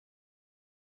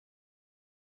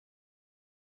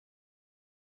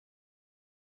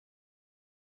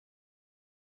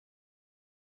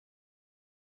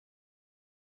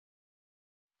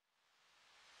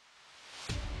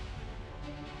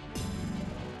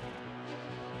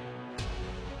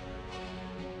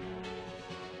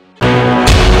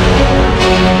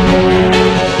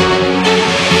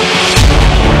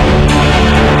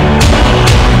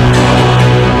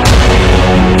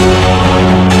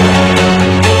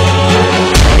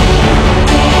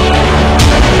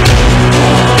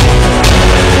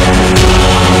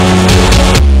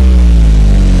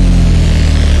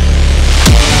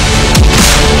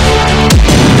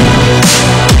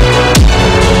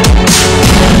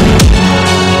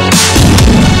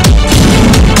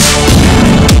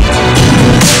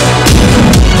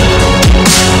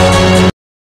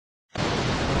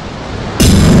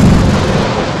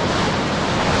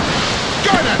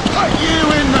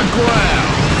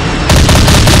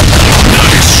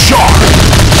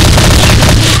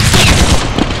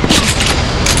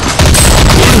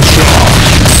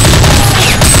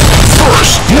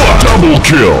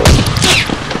kill.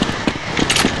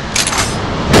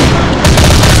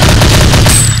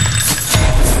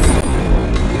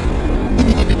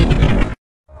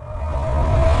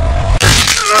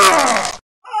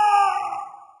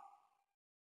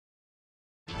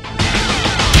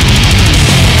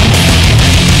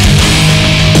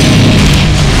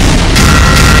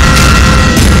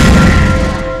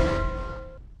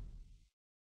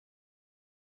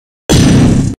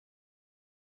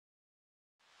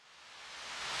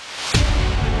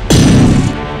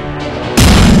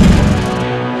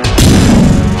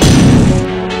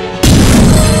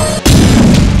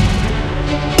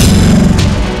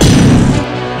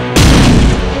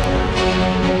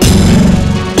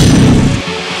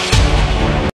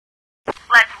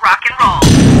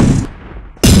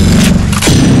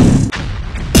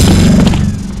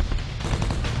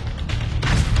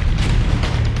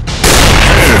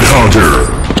 Hunter.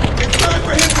 It's time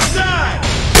for him to die!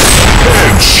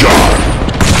 Headshot.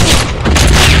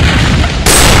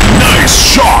 Nice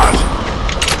shot.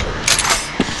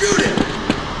 Shoot him!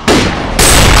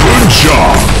 Good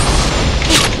job.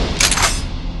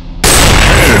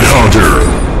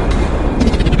 Headhunter.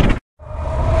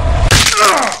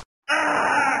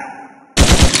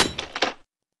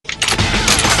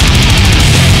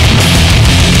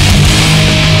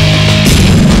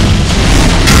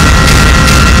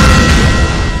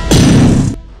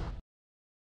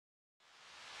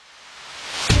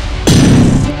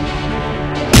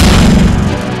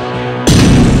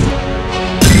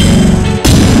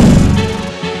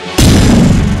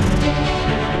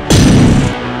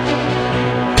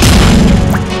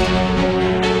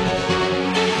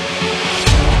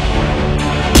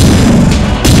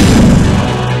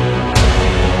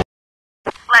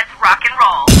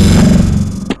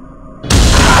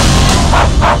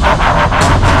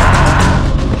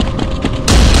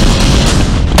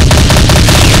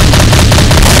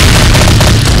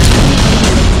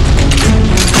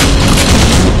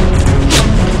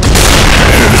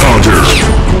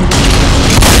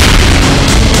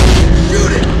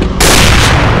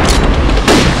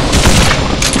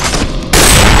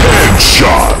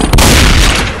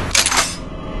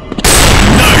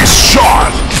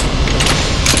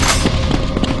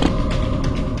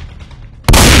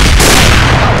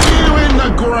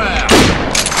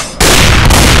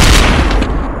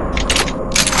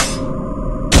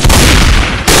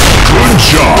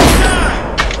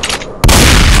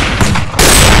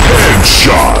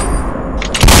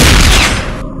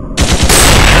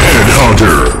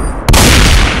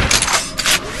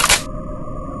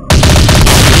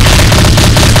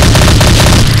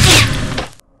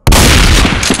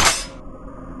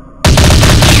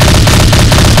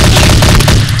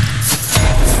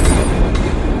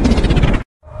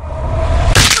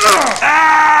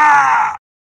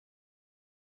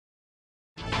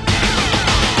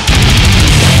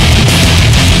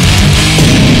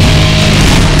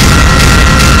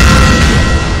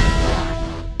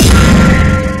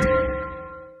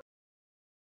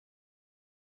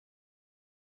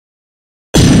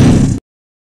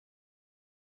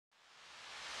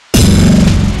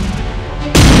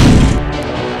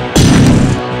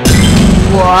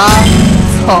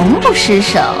我从不失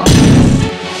手。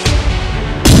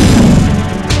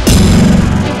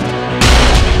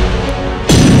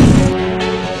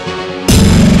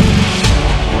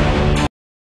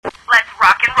Let's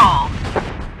rock and roll.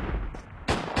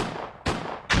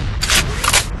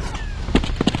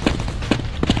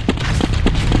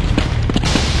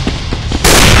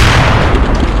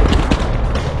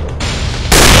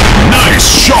 Nice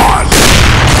shot!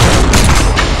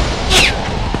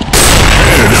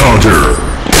 Headhunter!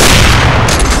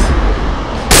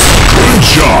 Good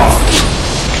job!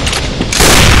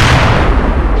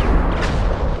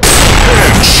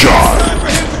 Headshot!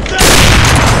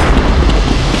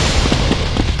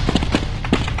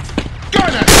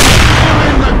 Gonna you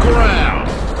in the ground!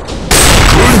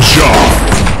 Good job!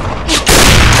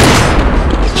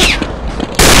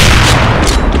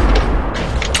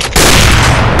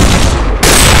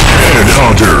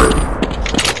 Headhunter!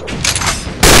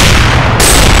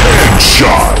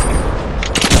 Headshot!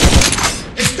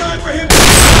 It's time for him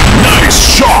Nice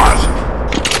shot!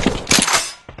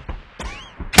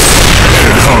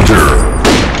 Headhunter!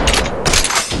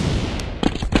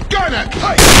 gonna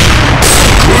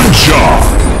Good job!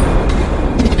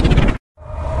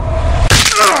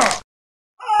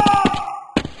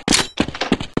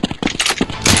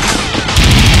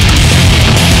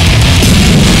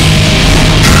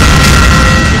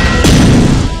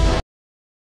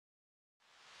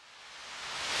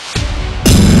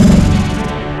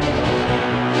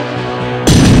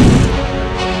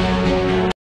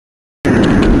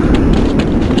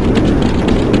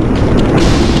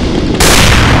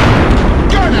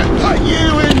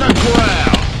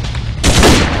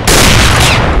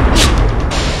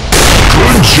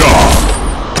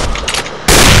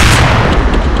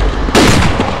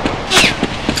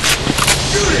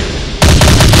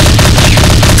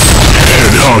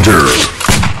 Headhunter.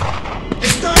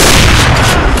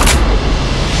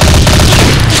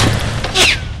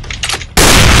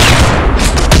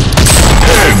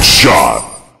 Headshot.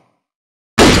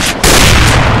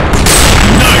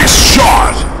 Nice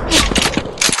shot.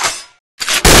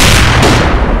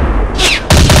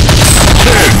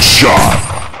 Headshot.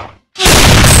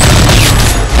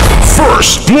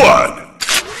 First blood.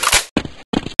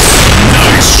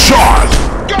 Nice shot.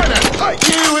 Gonna put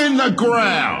you in the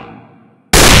ground.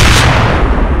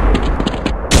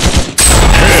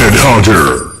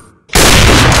 Headhunter.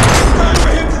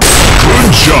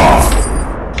 Good job.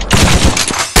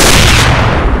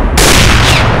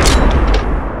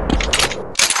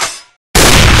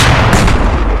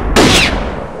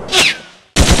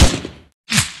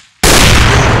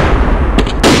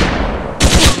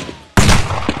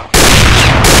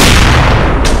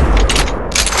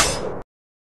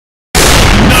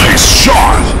 Nice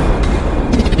shot.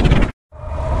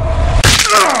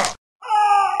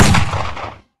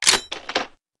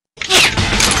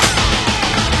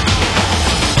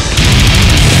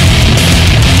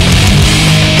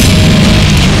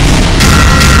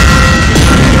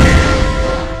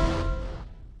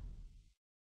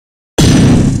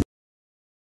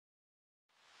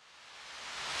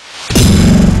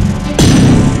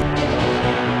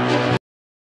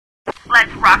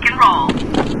 Let's rock and roll.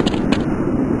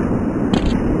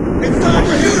 It's time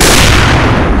for you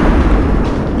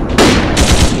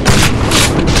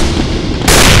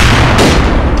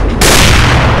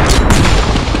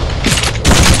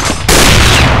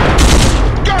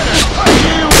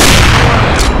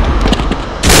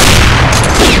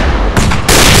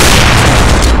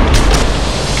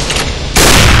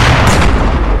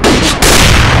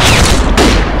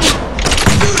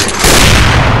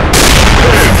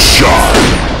Headshot.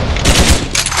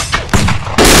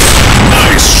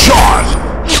 Nice shot.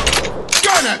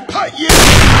 gonna put you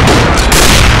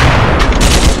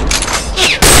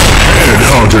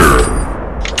Headhunter.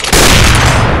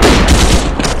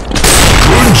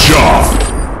 Good job.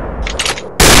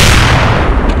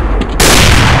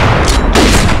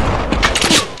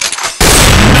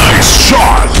 Nice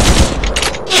shot.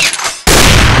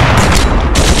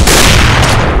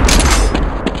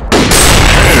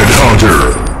 Headhunter.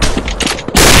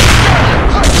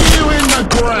 put you in the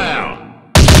ground.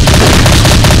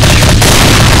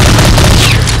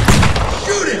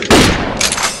 Shoot him.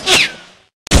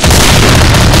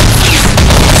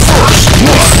 First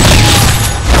blood.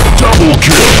 Double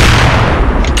kill.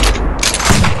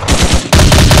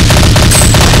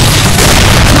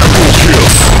 Triple kill.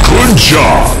 Good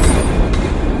job.